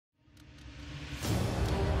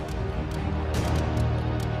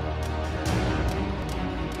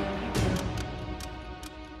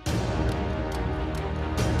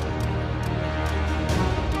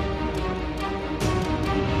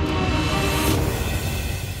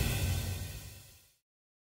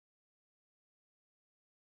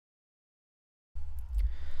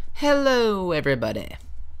Hello everybody,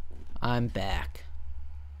 I'm back.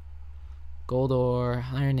 Gold ore,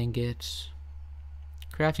 iron ingots,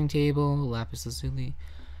 crafting table, lapis lazuli.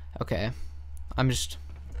 Okay, let's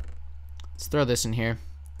throw this in here.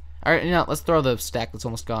 Alright, no, let's throw the stack that's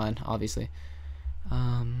almost gone, obviously.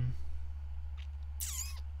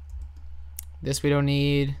 This we don't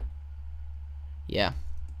need. Yeah.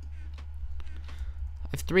 I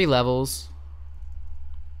have 3 levels.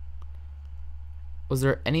 Was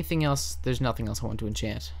there anything else? There's nothing else I want to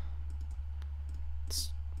enchant.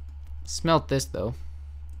 Let's smelt this though.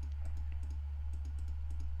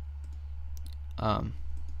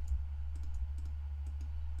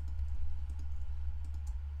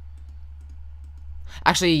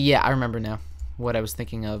 Actually, yeah, I remember now what I was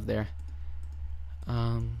thinking of there.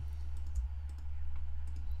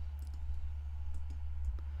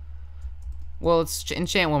 Well, let's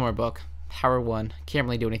enchant one more book. Power 1. Can't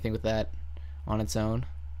really do anything with that on its own.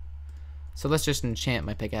 So let's just enchant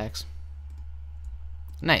my pickaxe.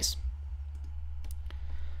 Nice.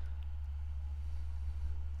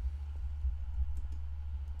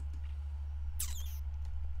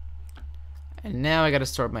 And now I gotta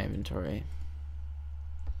sort my inventory.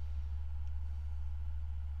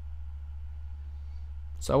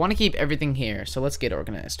 So I want to keep everything here, so let's get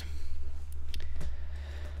organized.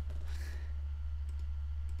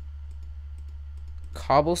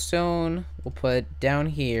 Cobblestone we'll put down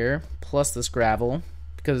here, plus this gravel,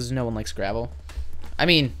 because no one likes gravel. I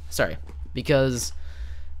mean, sorry, because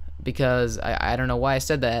I don't know why I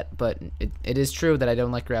said that, but it is true that I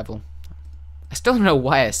don't like gravel. I still don't know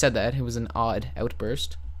why I said that. It was an odd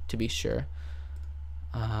outburst, to be sure.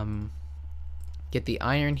 Get the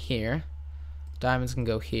iron here. Diamonds can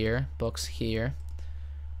go here. Books here.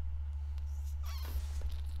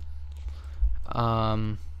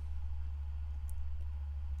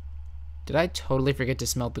 Did I totally forget to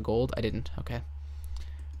smelt the gold? I didn't. Okay.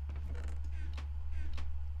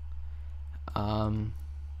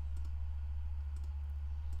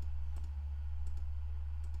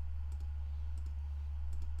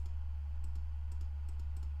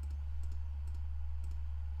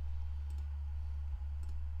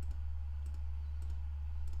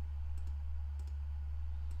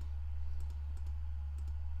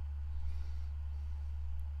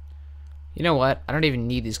 You know what? I don't even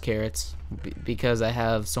need these carrots because I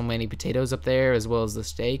have so many potatoes up there as well as the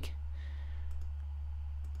steak.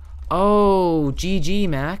 Oh, GG,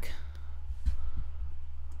 Mac.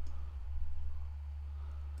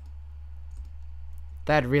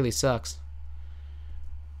 That really sucks.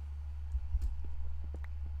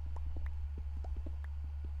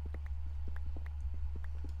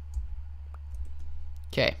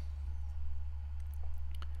 Okay.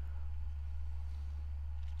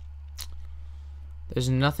 There's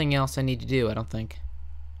nothing else I need to do, I don't think.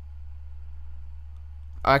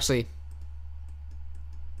 Oh, actually.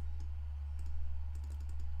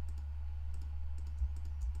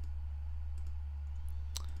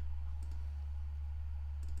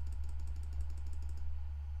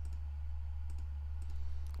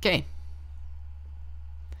 Okay.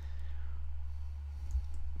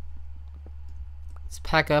 Let's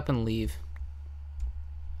pack up and leave.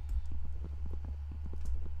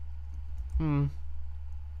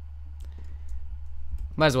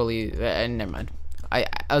 Might as well leave. Never mind. I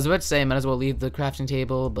was about to say might as well leave the crafting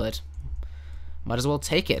table, but might as well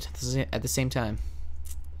take it at the same time.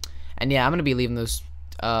 And yeah, I'm gonna be leaving those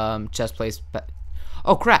chest plates.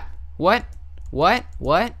 Oh crap! What? What?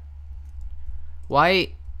 What?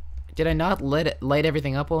 Why did I not light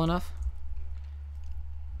everything up well enough?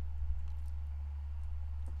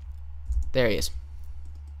 There he is.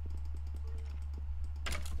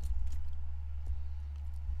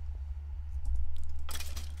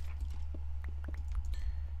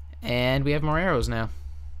 And we have more arrows now.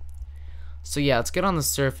 So yeah, let's get on the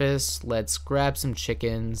surface, let's grab some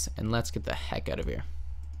chickens, and let's get the heck out of here.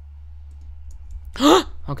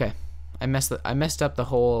 Okay. I messed up the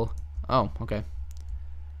whole... Oh, okay.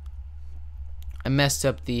 I messed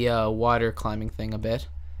up the water climbing thing a bit.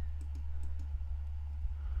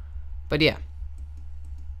 But yeah.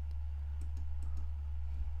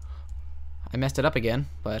 I messed it up again,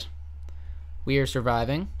 but we are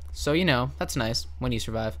surviving. So, you know, that's nice when you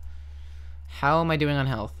survive. How am I doing on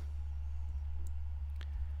health?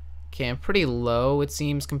 Okay, I'm pretty low, it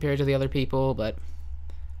seems, compared to the other people, but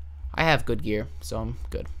I have good gear, so I'm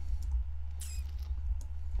good.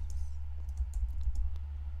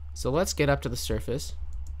 So let's get up to the surface.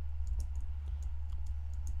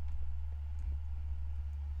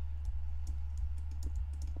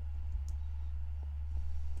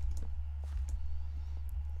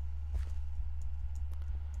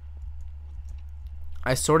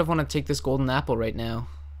 I sort of want to take this golden apple right now.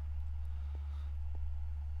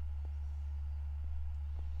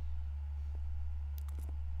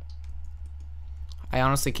 I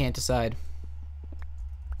honestly can't decide.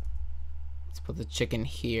 Let's put the chicken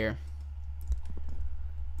here.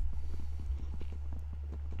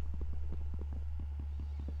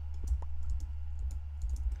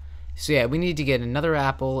 So yeah, we need to get another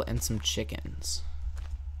apple and some chickens.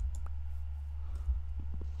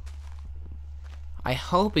 I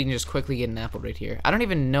hope we can just quickly get an apple right here. I don't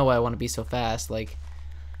even know why I want to be so fast, like,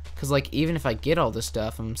 because like even if I get all this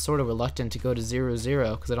stuff, I'm sort of reluctant to go to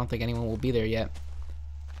 0-0 because I don't think anyone will be there yet.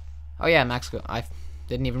 Oh yeah, Max, I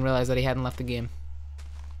didn't even realize that he hadn't left the game.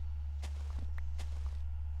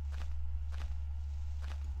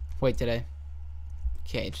 Wait, did I?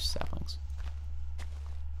 Okay, just saplings.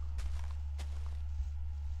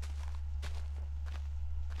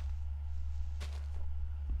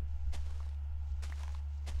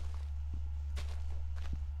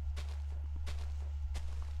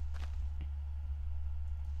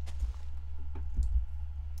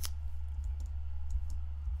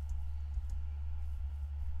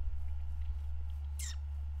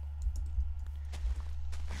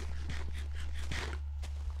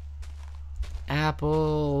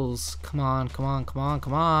 Apples. Come on, come on, come on,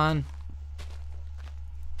 come on.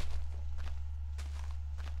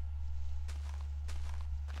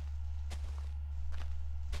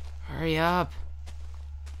 Hurry up.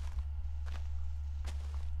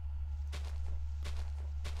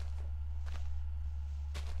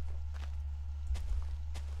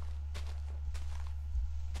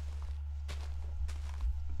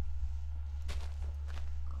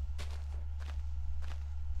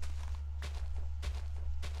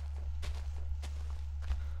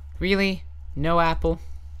 Really? No apple?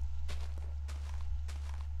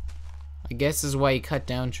 I guess this is why you cut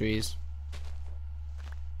down trees.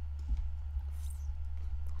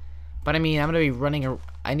 But I mean, I'm gonna be running.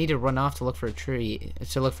 I need to run off to look for a tree,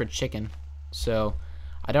 to look for chicken. So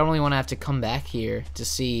I don't really want to have to come back here to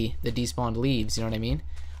see the despawned leaves. You know what I mean?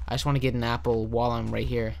 I just want to get an apple while I'm right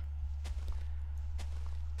here.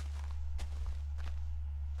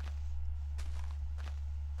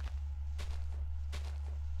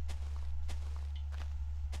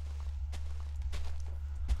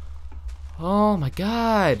 Oh my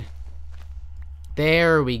god.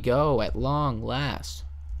 There we go, at long last.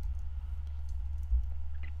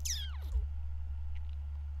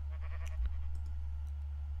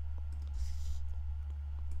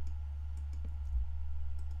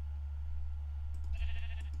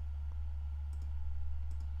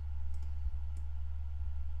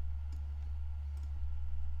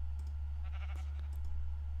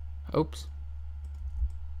 Oops.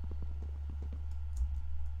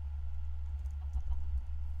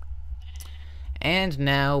 And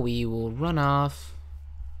now we will run off.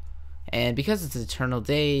 And because it's Eternal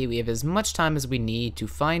Day, we have as much time as we need to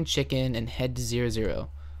find chicken and head to 0-0.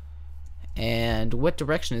 And what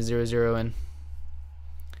direction is 0-0 in?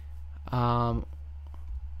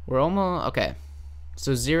 We're almost... Okay.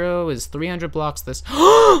 So 0 is 300 blocks this...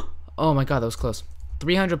 Oh my god, that was close.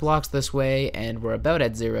 300 blocks this way, and we're about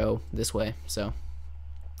at 0 this way. So,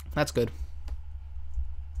 that's good.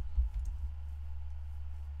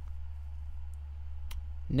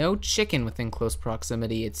 No chicken within close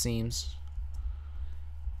proximity, it seems.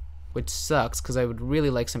 Which sucks, because I would really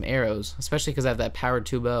like some arrows. Especially because I have that power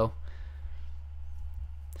 2 bow.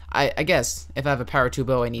 I guess, if I have a power 2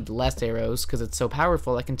 bow, I need less arrows, because it's so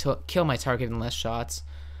powerful, I can kill my target in less shots.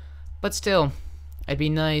 But still, it'd be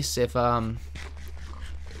nice if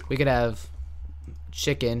we could have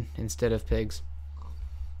chicken instead of pigs.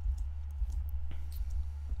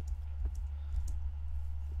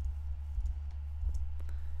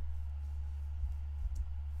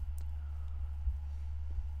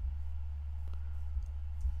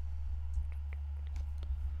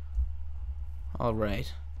 All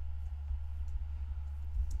right.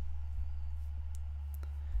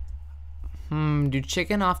 Do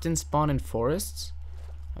chicken often spawn in forests?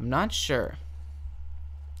 I'm not sure.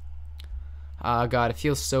 Ah, god, it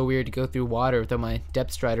feels so weird to go through water without my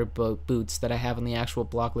depth strider boots that I have on the actual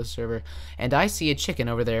blocklist server. And I see a chicken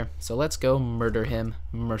over there, so let's go murder him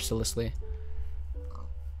mercilessly.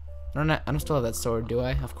 I don't still have that sword, do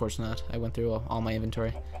I? Of course not. I went through all my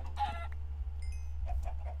inventory.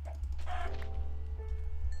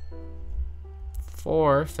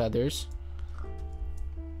 Four feathers.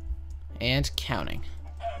 And counting.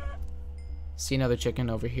 See another chicken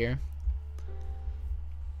over here.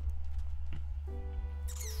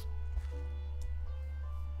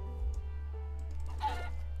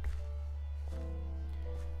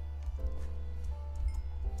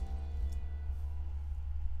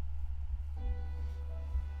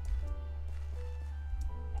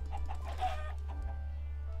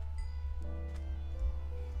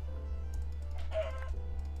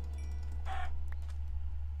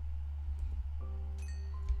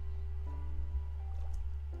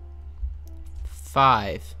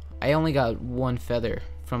 5. I only got 1 feather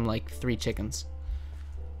from like 3 chickens.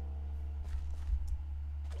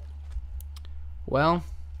 Well,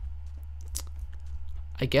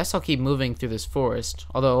 I guess I'll keep moving through this forest.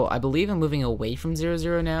 Although I believe I'm moving away from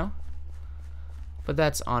 0-0 now. But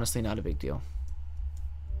that's honestly not a big deal.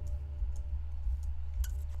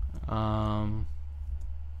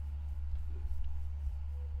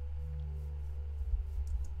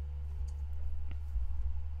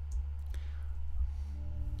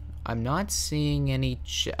 I'm not seeing any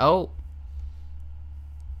oh!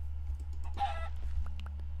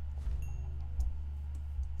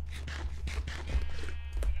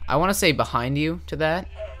 I want to say behind you to that.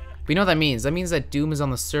 But you know what that means? That means that Doom is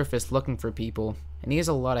on the surface looking for people. And he has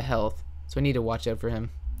a lot of health. So I need to watch out for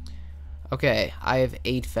him. Okay, I have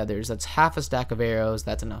 8 feathers. That's half a stack of arrows.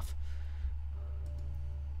 That's enough.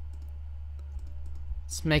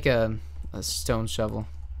 Let's make a stone shovel.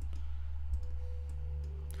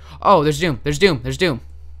 Oh, there's Doom. There's Doom. There's Doom.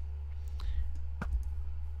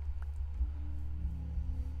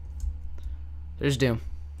 There's Doom.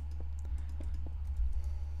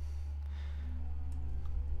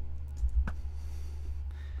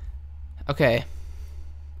 Okay.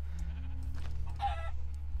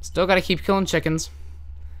 Still gotta keep killing chickens.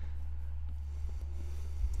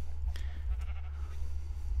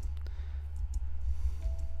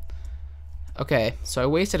 Okay, so I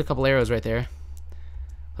wasted a couple arrows right there.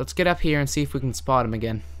 Let's get up here and see if we can spot him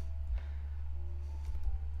again.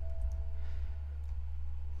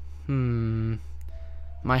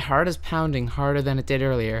 My heart is pounding harder than it did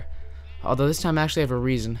earlier. Although this time I actually have a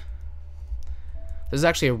reason. This is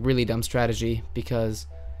actually a really dumb strategy because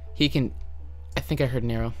he can... I think I heard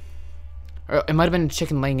an arrow. Or it might have been a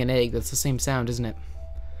chicken laying an egg. That's the same sound, isn't it?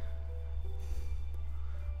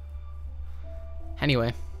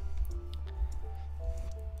 Anyway.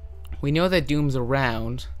 We know that Doom's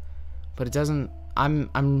around, but it doesn't... I'm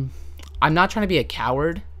not trying to be a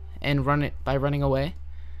coward and run it by running away.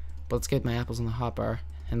 But let's get my apples in the hotbar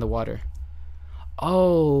and the water.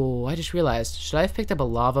 Oh, I just realized. Should I have picked up a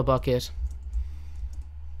lava bucket?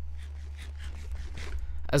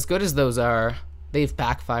 As good as those are, they've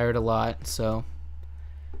backfired a lot, so...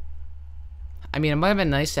 I mean, it might have been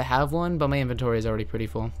nice to have one, but my inventory is already pretty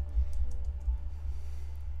full.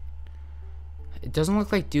 It doesn't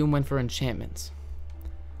look like Doom went for enchantments.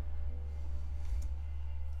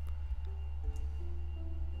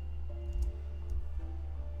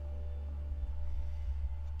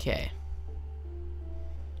 Okay.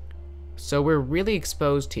 So we're really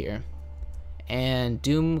exposed here. And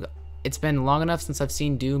Doom... It's been long enough since I've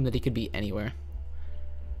seen Doom that he could be anywhere.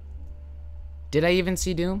 Did I even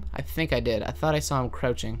see Doom? I think I did. I thought I saw him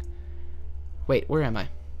crouching. Wait, where am I?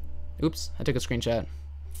 Oops, I took a screenshot.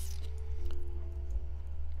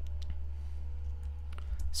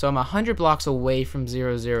 So I'm 100 blocks away from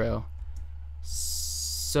 0-0.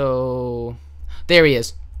 So... There he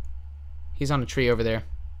is. He's on a tree over there.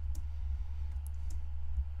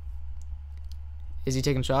 Is he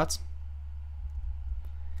taking shots?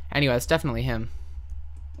 Anyway, it's definitely him.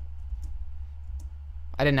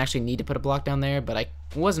 I didn't actually need to put a block down there, but I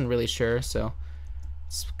wasn't really sure, so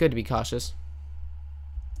it's good to be cautious.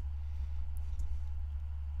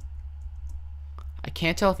 I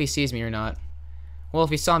can't tell if he sees me or not. Well, if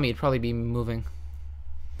he saw me, he'd probably be moving.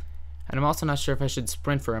 And I'm also not sure if I should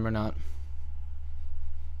sprint for him or not.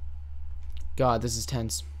 God, this is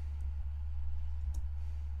tense.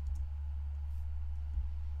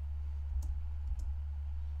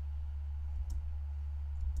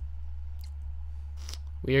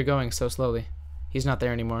 We are going so slowly. He's not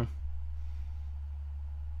there anymore.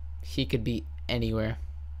 He could be anywhere.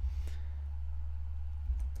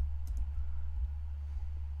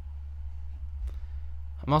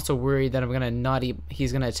 I'm also worried that I'm gonna not eat.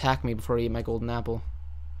 He's gonna attack me before I eat my golden apple.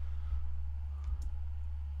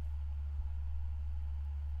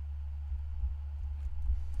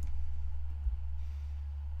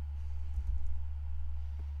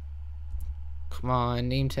 Come on,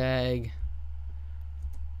 name tag.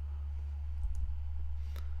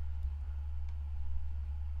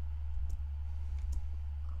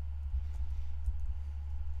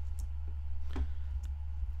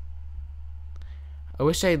 I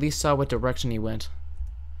wish I at least saw what direction he went.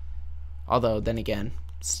 Although, then again,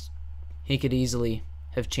 he could easily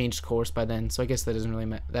have changed course by then, so I guess that doesn't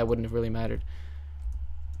really that wouldn't have really mattered.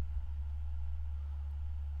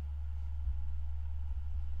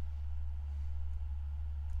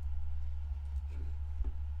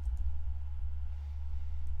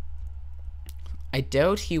 I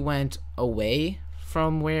doubt he went away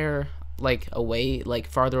from where, like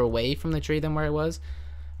farther away from the tree than where I was.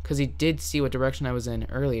 because he did see what direction I was in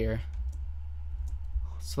earlier.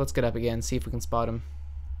 So let's get up again, see if we can spot him.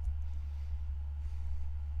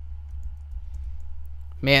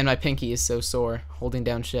 Man, my pinky is so sore, holding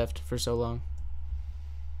down shift for so long.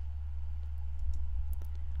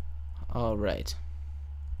 Alright.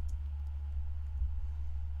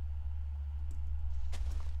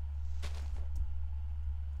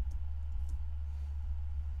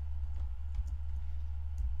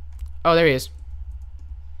 Oh, there he is.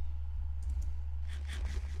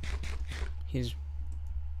 He's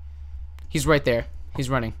right there. He's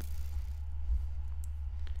running.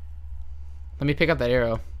 Let me pick up that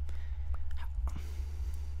arrow.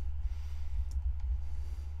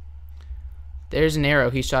 There's an arrow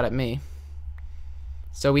he shot at me.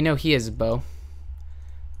 So we know he has a bow.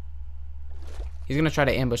 He's gonna try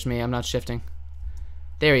to ambush me. I'm not shifting.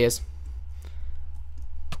 There he is.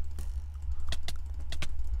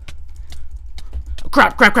 Oh,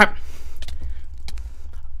 crap, crap, crap.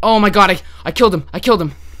 Oh my god, I killed him. I killed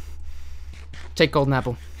him. Take golden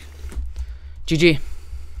apple. GG.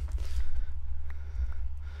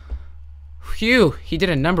 Phew, he did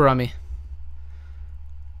a number on me.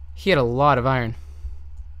 He had a lot of iron.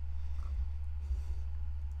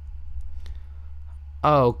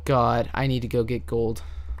 Oh god, I need to go get gold.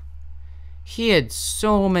 He had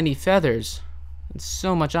so many feathers and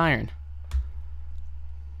so much iron.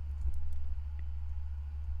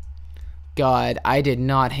 God, I did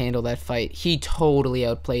not handle that fight. He totally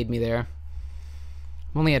outplayed me there.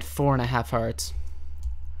 I only had 4.5 hearts.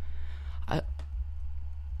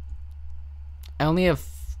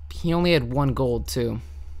 He only had 1 gold too.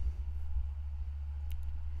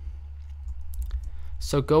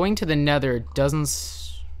 So going to the nether doesn't...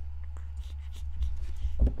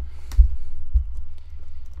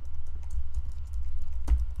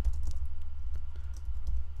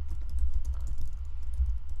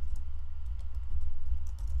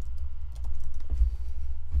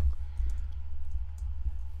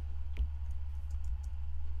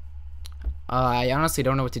 I honestly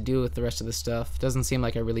don't know what to do with the rest of the stuff. Doesn't seem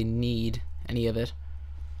like I really need any of it.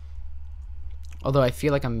 Although I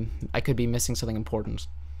feel like I could be missing something important.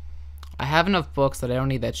 I have enough books that I don't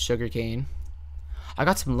need that sugar cane. I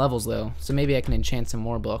got some levels though, so maybe I can enchant some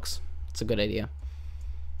more books. It's a good idea.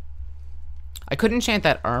 I could enchant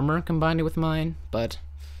that armor combined with mine, but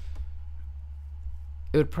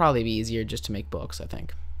it would probably be easier just to make books, I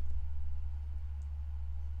think.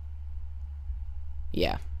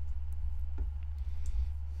 Yeah.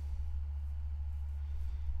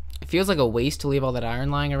 It feels like a waste to leave all that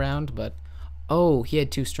iron lying around, but... Oh, he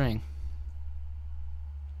had 2 string.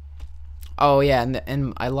 Oh, yeah,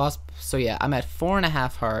 and I lost... So, yeah, I'm at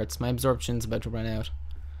 4.5 hearts. My absorption's about to run out.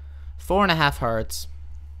 4.5 hearts.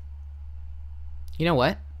 You know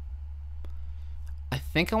what? I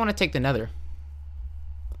think I want to take the nether.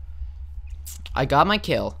 I got my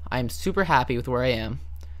kill. I'm super happy with where I am.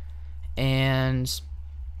 And...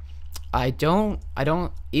 I don't...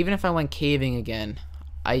 Even if I went caving again...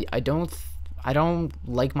 I don't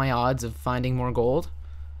like my odds of finding more gold.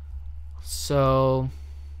 So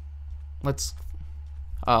let's...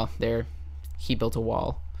 Oh, there. He built a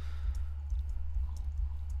wall.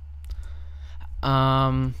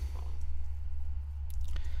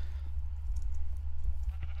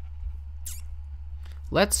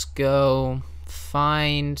 Let's go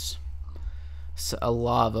find a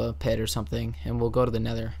lava pit or something, and we'll go to the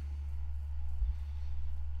nether.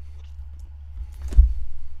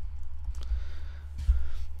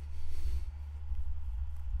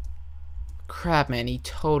 Crap, man, he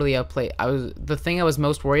totally outplayed. The thing I was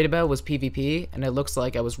most worried about was PvP, and it looks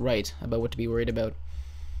like I was right about what to be worried about.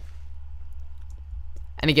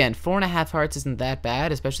 And again, 4.5 hearts isn't that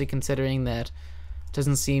bad, especially considering that it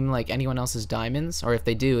doesn't seem like anyone else has diamonds, or if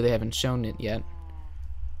they do, they haven't shown it yet.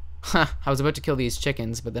 Huh, I was about to kill these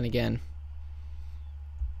chickens, but then again,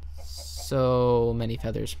 so many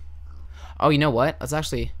feathers. Oh, you know what? Let's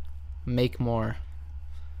actually make more.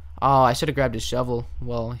 Oh, I should have grabbed a shovel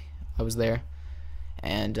while I was there.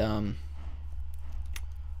 And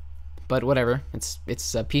but whatever,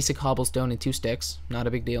 it's a piece of cobblestone and 2 sticks, not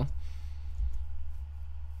a big deal.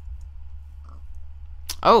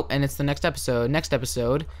 Oh, and it's the next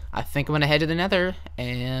episode. I think I'm gonna head to the nether,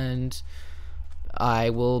 and I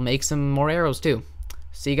will make some more arrows too.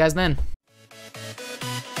 See you guys then.